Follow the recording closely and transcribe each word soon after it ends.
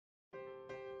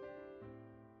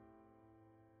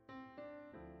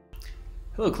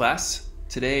Hello class.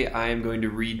 Today I am going to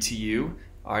read to you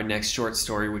our next short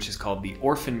story, which is called The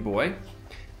Orphan Boy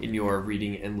in your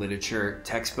reading and literature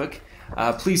textbook.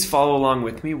 Please follow along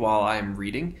with me while I am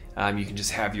reading. You can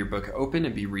just have your book open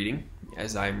and be reading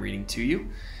as I am reading to you.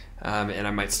 And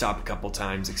I might stop a couple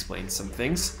times, explain some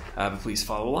things, but please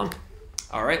follow along.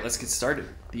 All right, let's get started.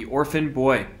 The Orphan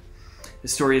Boy. The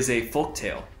story is a folk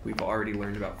tale. We've already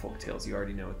learned about folk tales. You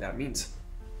already know what that means.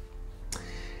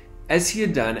 As he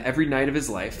had done every night of his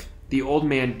life, the old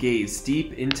man gazed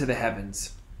deep into the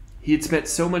heavens. He had spent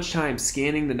so much time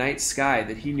scanning the night sky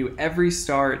that he knew every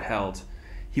star it held.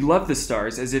 He loved the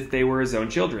stars as if they were his own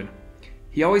children.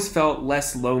 He always felt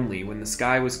less lonely when the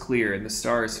sky was clear and the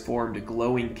stars formed a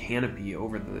glowing canopy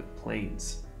over the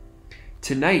plains.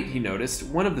 Tonight, he noticed,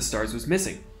 one of the stars was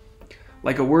missing.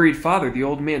 Like a worried father, the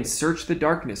old man searched the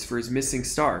darkness for his missing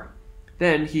star.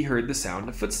 Then he heard the sound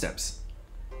of footsteps.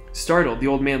 Startled, the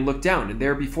old man looked down, and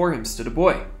there before him stood a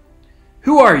boy.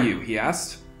 "Who are you?" he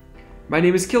asked. "My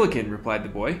name is Killikin," replied the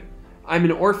boy. "I'm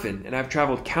an orphan, and I've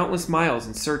traveled countless miles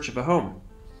in search of a home."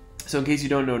 So in case you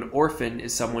don't know, an orphan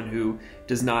is someone who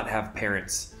does not have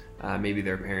parents. Maybe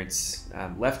their parents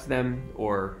left them,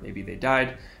 or maybe they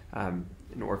died. An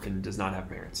orphan does not have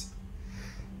parents.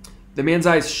 The man's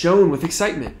eyes shone with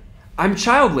excitement. "I'm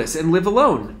childless and live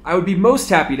alone. I would be most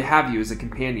happy to have you as a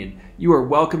companion. You are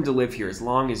welcome to live here as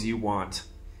long as you want."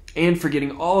 And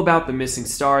forgetting all about the missing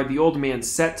star, the old man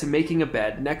set to making a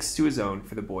bed next to his own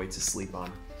for the boy to sleep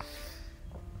on.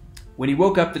 When he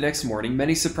woke up the next morning,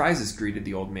 many surprises greeted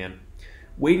the old man.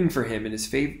 Waiting for him in his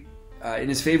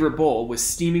favorite bowl was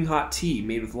steaming hot tea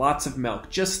made with lots of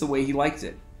milk, just the way he liked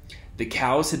it. The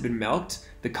cows had been milked,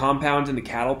 the compound in the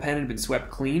cattle pen had been swept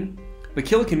clean, but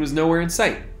Killikin was nowhere in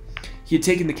sight. He had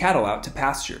taken the cattle out to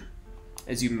pasture.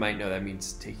 As you might know, that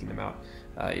means taking them out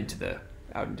into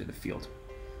the field.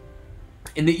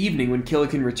 In the evening, when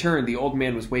Killikin returned, the old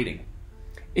man was waiting.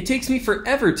 "It takes me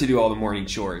forever to do all the morning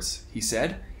chores," he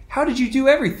said. "How did you do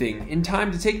everything in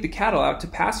time to take the cattle out to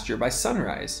pasture by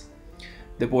sunrise?"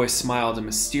 The boy smiled a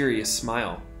mysterious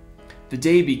smile. "The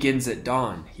day begins at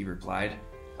dawn," he replied.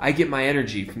 "I get my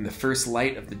energy from the first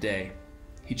light of the day."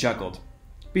 He chuckled.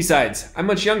 "Besides, I'm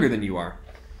much younger than you are."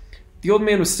 The old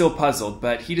man was still puzzled,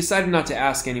 but he decided not to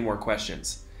ask any more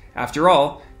questions. After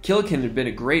all, Killikin had been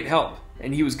a great help,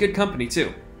 and he was good company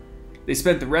too. They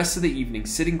spent the rest of the evening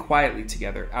sitting quietly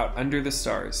together out under the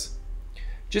stars.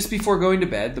 Just before going to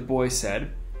bed, the boy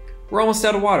said, "We're almost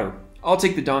out of water. I'll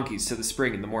take the donkeys to the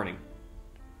spring in the morning."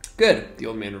 "Good," the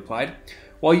old man replied.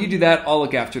 "While you do that, I'll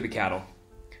look after the cattle."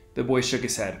 The boy shook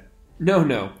his head.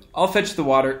 No, I'll fetch the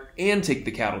water and take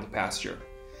the cattle to pasture.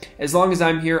 As long as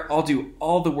I'm here, I'll do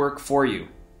all the work for you."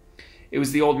 It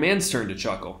was the old man's turn to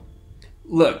chuckle.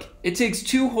 "Look, it takes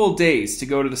 2 whole days to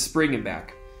go to the spring and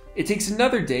back. It takes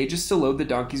another day just to load the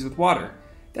donkeys with water.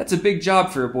 That's a big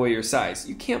job for a boy your size.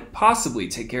 You can't possibly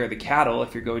take care of the cattle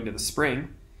if you're going to the spring."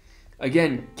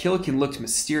 Again, Killikin looked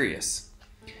mysterious.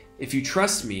 "If you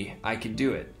trust me, I can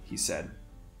do it," he said.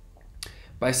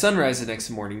 By sunrise the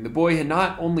next morning, the boy had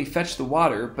not only fetched the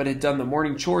water, but had done the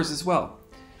morning chores as well.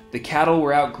 The cattle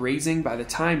were out grazing by the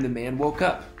time the man woke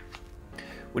up.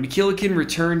 When Killikin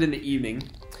returned in the evening,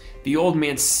 the old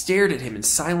man stared at him in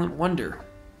silent wonder.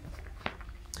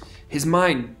 His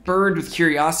mind burned with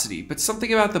curiosity, but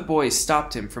something about the boy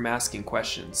stopped him from asking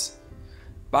questions.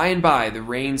 By and by, the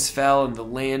rains fell and the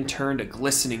land turned a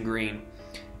glistening green.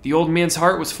 The old man's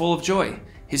heart was full of joy.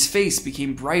 His face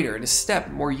became brighter and his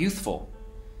step more youthful.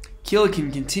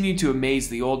 Killikin continued to amaze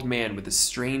the old man with his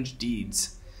strange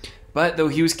deeds. But though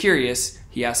he was curious,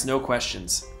 he asked no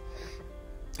questions.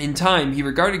 In time, he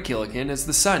regarded Killikin as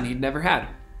the son he'd never had.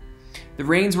 The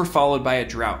rains were followed by a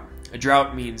drought. A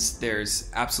drought means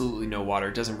there's absolutely no water.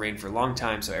 It doesn't rain for a long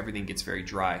time, so everything gets very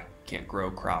dry. Can't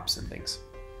grow crops and things.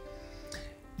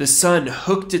 The sun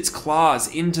hooked its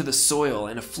claws into the soil,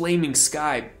 and a flaming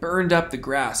sky burned up the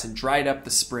grass and dried up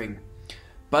the spring.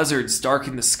 Buzzards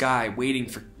darkened the sky, waiting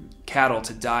for cattle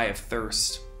to die of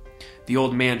thirst. The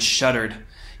old man shuddered.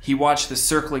 He watched the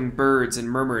circling birds and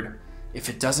murmured, "If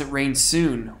it doesn't rain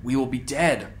soon, we will be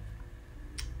dead."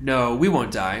 "No, we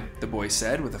won't die," the boy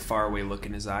said, with a faraway look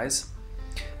in his eyes.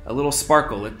 A little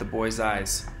sparkle lit the boy's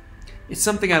eyes. "It's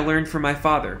something I learned from my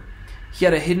father. He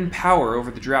had a hidden power over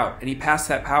the drought, and he passed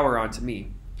that power on to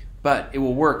me. But it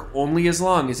will work only as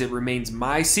long as it remains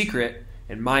my secret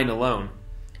and mine alone.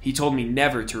 He told me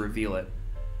never to reveal it."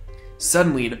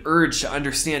 Suddenly, an urge to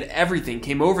understand everything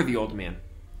came over the old man.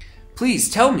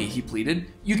 "Please tell me," he pleaded.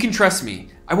 "You can trust me.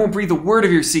 I won't breathe a word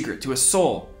of your secret to a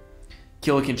soul."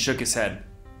 Killikin shook his head.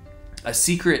 "A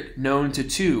secret known to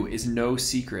 2 is no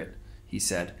secret," he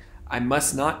said. I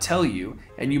must not tell you,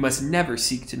 and you must never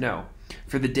seek to know.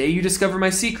 For the day you discover my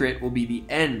secret will be the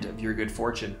end of your good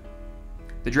fortune."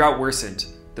 The drought worsened.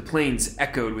 The plains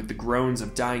echoed with the groans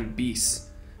of dying beasts.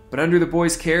 But under the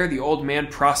boy's care, the old man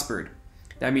prospered.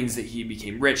 That means that he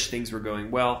became rich. Things were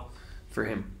going well for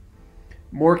him.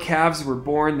 More calves were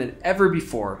born than ever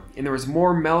before, and there was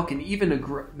more milk than even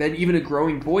a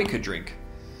growing boy could drink.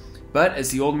 But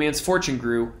as the old man's fortune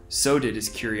grew, so did his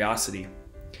curiosity.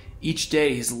 Each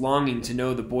day his longing to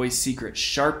know the boy's secret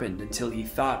sharpened until he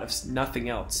thought of nothing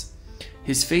else.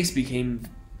 His face became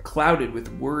clouded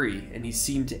with worry, and he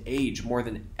seemed to age more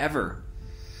than ever.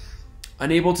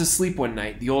 Unable to sleep one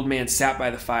night, the old man sat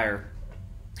by the fire.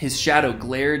 His shadow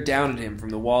glared down at him from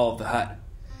the wall of the hut.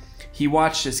 He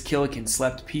watched as Killikin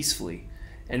slept peacefully,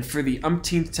 and for the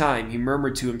umpteenth time he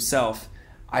murmured to himself,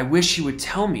 "I wish he would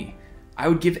tell me. I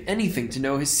would give anything to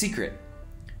know his secret."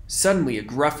 Suddenly a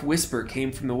gruff whisper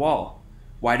came from the wall.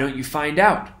 "Why don't you find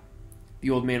out?" The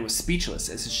old man was speechless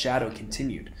as his shadow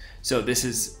continued. So this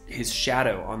is his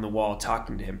shadow on the wall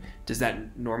talking to him. Does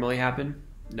that normally happen?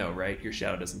 No, right? Your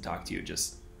shadow doesn't talk to you.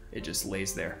 It just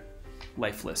lays there,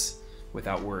 lifeless,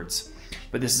 without words.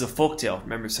 But this is a folktale.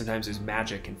 Remember, sometimes there's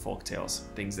magic in folktales,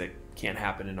 things that can't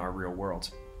happen in our real world.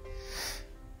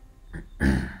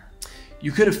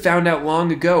 "You could have found out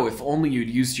long ago if only you'd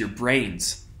used your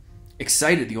brains."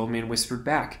 Excited, the old man whispered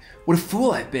back, "What a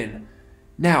fool I've been!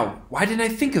 Now, why didn't I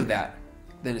think of that?"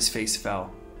 Then his face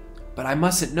fell. "But I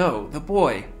mustn't know. The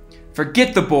boy."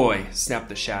 "Forget the boy," snapped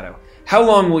the shadow. "How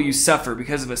long will you suffer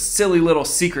because of a silly little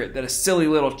secret that a silly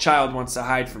little child wants to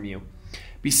hide from you?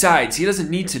 Besides, he doesn't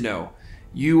need to know.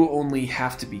 You only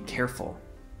have to be careful."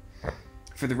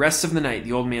 For the rest of the night,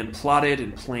 the old man plotted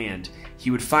and planned. He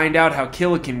would find out how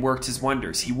Killikin worked his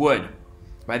wonders. He would.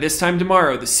 By this time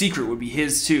tomorrow, the secret would be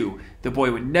his too. The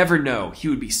boy would never know. He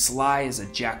would be sly as a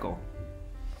jackal.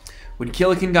 When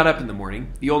Killikin got up in the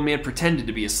morning, the old man pretended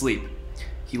to be asleep.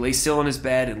 He lay still on his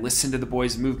bed and listened to the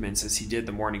boy's movements as he did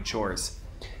the morning chores.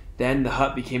 Then the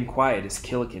hut became quiet as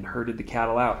Killikin herded the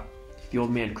cattle out. The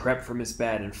old man crept from his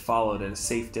bed and followed at a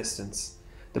safe distance.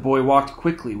 The boy walked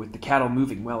quickly with the cattle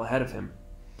moving well ahead of him.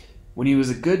 When he was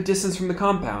a good distance from the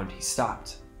compound, he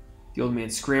stopped. The old man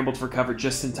scrambled for cover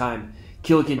just in time.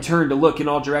 Killikin turned to look in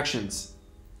all directions.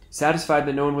 Satisfied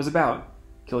that no one was about,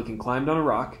 Killikin climbed on a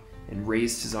rock and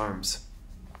raised his arms.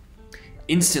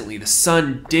 Instantly, the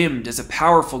sun dimmed as a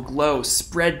powerful glow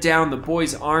spread down the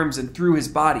boy's arms and through his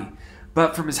body.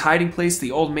 But from his hiding place,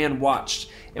 the old man watched,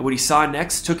 and what he saw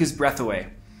next took his breath away.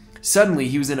 Suddenly,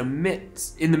 he was in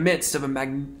the midst of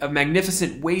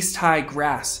magnificent waist-high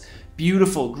grass,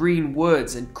 beautiful green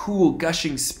woods, and cool,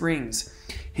 gushing springs.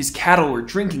 His cattle were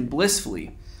drinking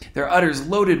blissfully, their udders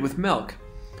loaded with milk.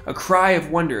 A cry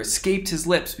of wonder escaped his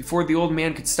lips before the old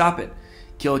man could stop it.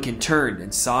 Killikin turned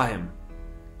and saw him.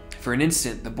 For an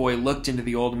instant, the boy looked into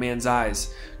the old man's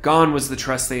eyes. Gone was the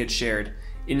trust they had shared.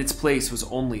 In its place was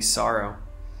only sorrow.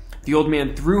 The old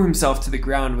man threw himself to the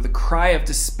ground with a cry of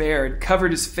despair and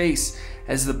covered his face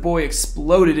as the boy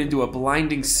exploded into a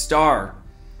blinding star.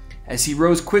 As he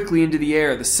rose quickly into the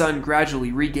air, the sun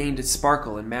gradually regained its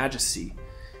sparkle and majesty.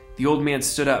 The old man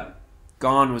stood up.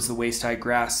 Gone was the waist-high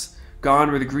grass.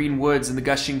 Gone were the green woods and the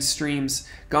gushing streams.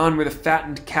 Gone were the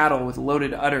fattened cattle with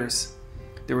loaded udders.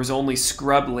 There was only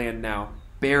scrub land now,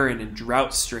 barren and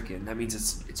drought-stricken. That means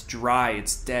it's dry,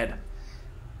 it's dead.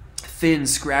 Thin,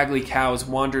 scraggly cows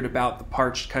wandered about the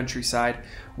parched countryside,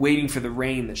 waiting for the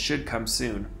rain that should come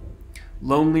soon.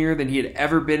 Lonelier than he had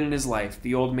ever been in his life,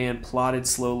 the old man plodded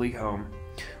slowly home.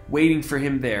 Waiting for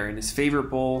him there in his favorite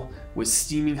bowl was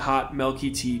steaming hot,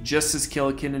 milky tea, just as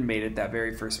Killikin had made it that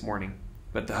very first morning.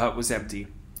 But the hut was empty.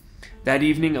 That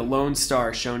evening, a lone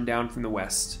star shone down from the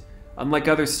west. Unlike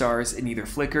other stars, it neither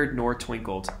flickered nor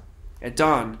twinkled. At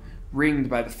dawn, ringed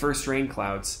by the first rain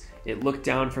clouds, it looked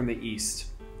down from the east.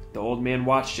 The old man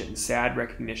watched it in sad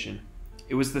recognition.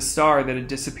 It was the star that had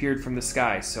disappeared from the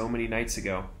sky so many nights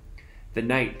ago. The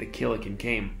night that Killikin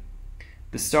came.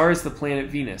 The star is the planet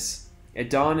Venus. At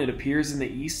dawn, it appears in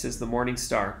the east as the morning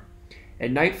star.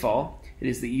 At nightfall, it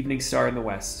is the evening star in the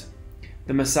west.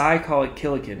 The Maasai call it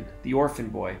Killikin, the orphan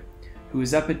boy, who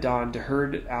is up at dawn to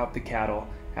herd out the cattle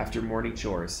after morning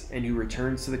chores, and who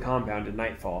returns to the compound at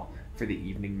nightfall for the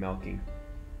evening milking.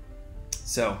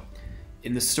 So,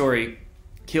 in the story,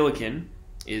 Killikin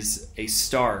is a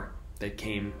star that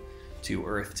came to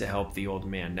Earth to help the old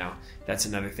man. Now, that's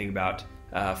another thing about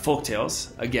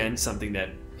folktales. Again, something that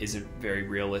isn't very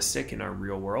realistic in our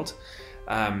real world.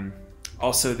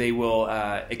 Also, they will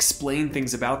explain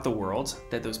things about the world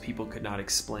that those people could not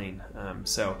explain.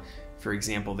 So, for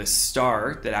example, this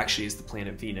star that actually is the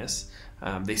planet Venus,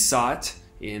 they saw it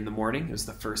in the morning. It was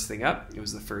the first thing up. It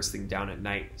was the first thing down at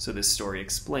night. So this story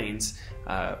explains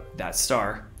that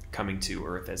star coming to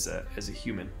Earth as a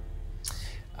human.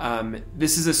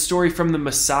 This is a story from the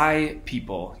Maasai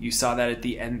people. You saw that at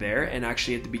the end there, and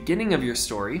actually at the beginning of your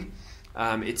story,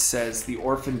 it says the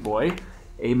Orphan Boy,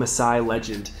 a Maasai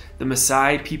legend. The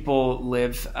Maasai people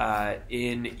live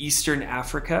in Eastern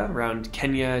Africa, around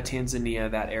Kenya, Tanzania,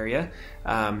 that area.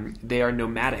 They are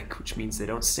nomadic, which means they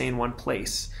don't stay in one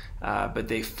place, but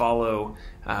they follow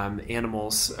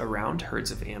animals around, herds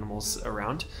of animals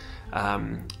around.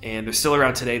 And they're still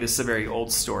around today. This is a very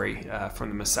old story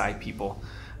from the Maasai people.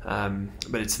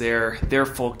 But it's their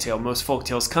folk tale. Most folk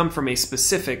tales come from a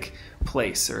specific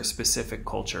place or a specific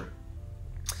culture.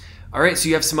 All right, so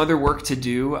you have some other work to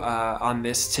do on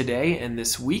this today and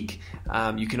this week.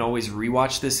 You can always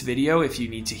rewatch this video if you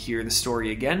need to hear the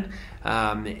story again.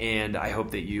 And I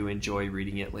hope that you enjoy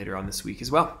reading it later on this week as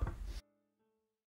well.